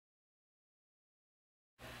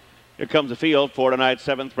Here comes the field for tonight's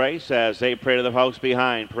 7th race as they parade to the house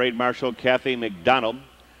behind. Parade Marshal Kathy McDonald.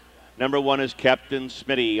 Number 1 is Captain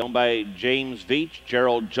Smitty, owned by James Veach.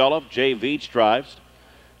 Gerald Jolliffe. Jay Veach drives.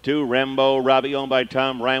 2, Rambo Robbie, owned by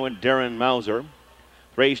Tom Ryan with Darren Mauser.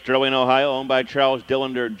 3, Sterling, Ohio, owned by Charles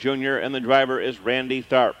Dillander Jr., and the driver is Randy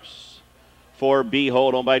Tharps. 4,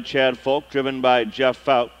 Behold, owned by Chad Folk, driven by Jeff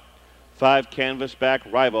Fout. 5,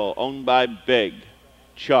 Canvasback Rival, owned by Big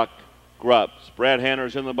Chuck Grubbs. Brad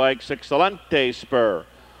Hanner's in the bike. 6, Alante Spur,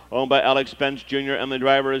 owned by Alex Spence Jr., and the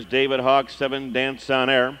driver is David Hawk. 7, Dance on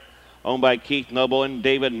Air, owned by Keith Noble and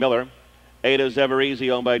David Miller. 8 is Ever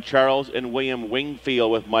Easy, owned by Charles and William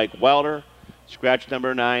Wingfield with Mike Wilder. Scratch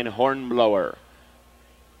number 9, Hornblower.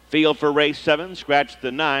 Field for race 7, scratch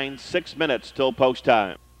the 9, 6 minutes till post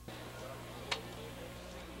time.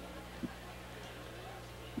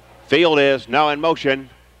 Field is now in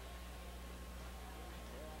motion.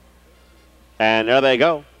 And there they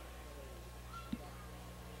go.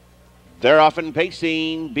 They're off and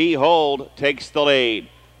pacing. Behold takes the lead.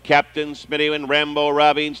 Captain Smitty and Rambo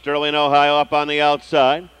Robbie and Sterling, Ohio up on the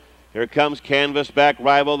outside. Here comes Canvasback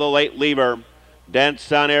Rival, the late lever.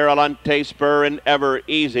 Dance on Air, Alante Spur, and Ever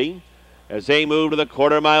Easy. As they move to the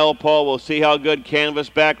quarter-mile pole, we'll see how good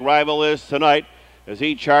Canvasback Rival is tonight as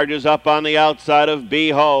he charges up on the outside of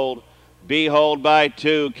Behold. Behold by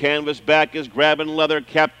 2. Canvasback is grabbing leather.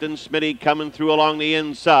 Captain Smitty coming through along the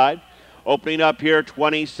inside. Opening up here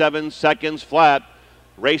 27 seconds flat.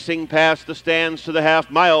 Racing past the stands to the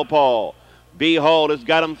half-mile pole. Behold has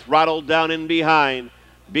got him throttled down in behind.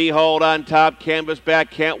 Behold on top.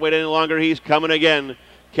 Canvasback can't wait any longer. He's coming again.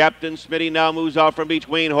 Captain Smitty now moves off from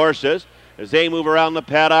between horses. As they move around the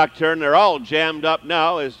paddock turn, they're all jammed up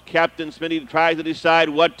now as Captain Smitty tries to decide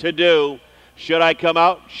what to do. Should I come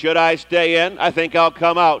out? Should I stay in? I think I'll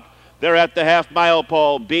come out. They're at the half-mile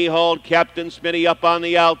pole. Behold, Captain Smitty up on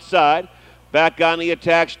the outside. Back on the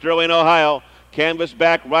attack, Sterling, Ohio.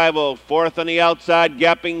 Canvasback Rival, 4th on the outside,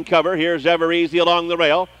 gapping cover. Here's Ever Easy along the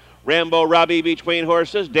rail. Rambo Robbie between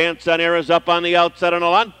horses. Dance on Air is up on the outside on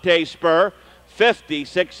Alante Spur.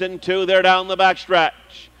 56 and 2, they're down the back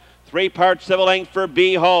stretch. 3 parts of a length for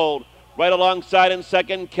Behold. Right alongside in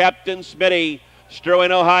second, Captain Smitty.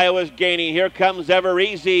 Sterling, Ohio is gaining. Here comes Ever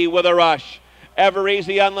Easy with a rush. Ever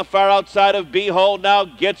Easy on the far outside of Behold now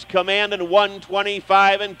gets command in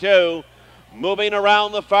 125 and 2. Moving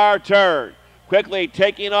around the far turn. Quickly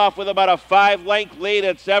taking off with about a 5-length lead.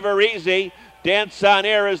 It's Ever Easy. Dance on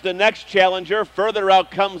Air is the next challenger. Further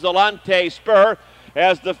out comes Alante Spur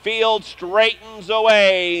as the field straightens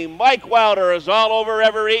away. Mike Wilder is all over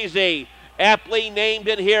Ever Easy. Aptly named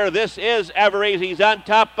in here. This is Ever Easy. He's on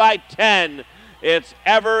top by 10. It's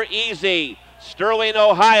Ever Easy. Sterling,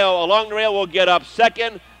 Ohio along the rail will get up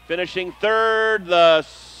second. Finishing third, the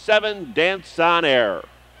 7, Dance on Air.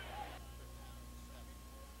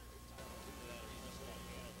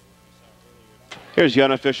 Here's the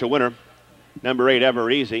unofficial winner, number 8, Ever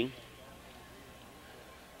Easy.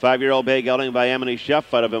 5-year-old bay gelding by Emily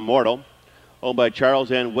Sheff out of Immortal. Owned by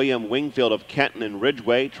Charles and William Wingfield of Kenton and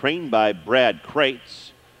Ridgeway. Trained by Brad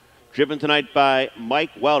Crates. Driven tonight by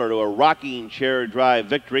Mike Welder to a rocking chair drive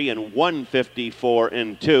victory in 154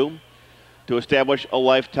 and 2 to establish a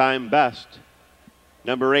lifetime best.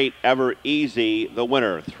 Number 8, Ever Easy, the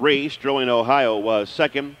winner. 3, Sterling, Ohio was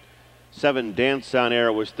second. 7, Dance on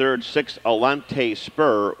Air was third. 6, Alante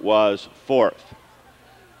Spur was fourth.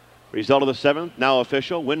 Result of the 7th, now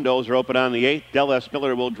official. Windows are open on the 8th. Del S.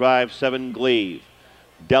 Miller will drive 7, Gleave.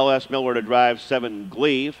 Del S. Miller to drive 7,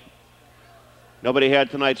 Gleave. Nobody had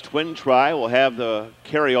tonight's twin try. We'll have the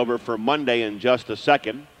carryover for Monday in just a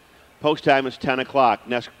second. Post time is 10 o'clock.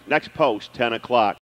 Next post, 10 o'clock.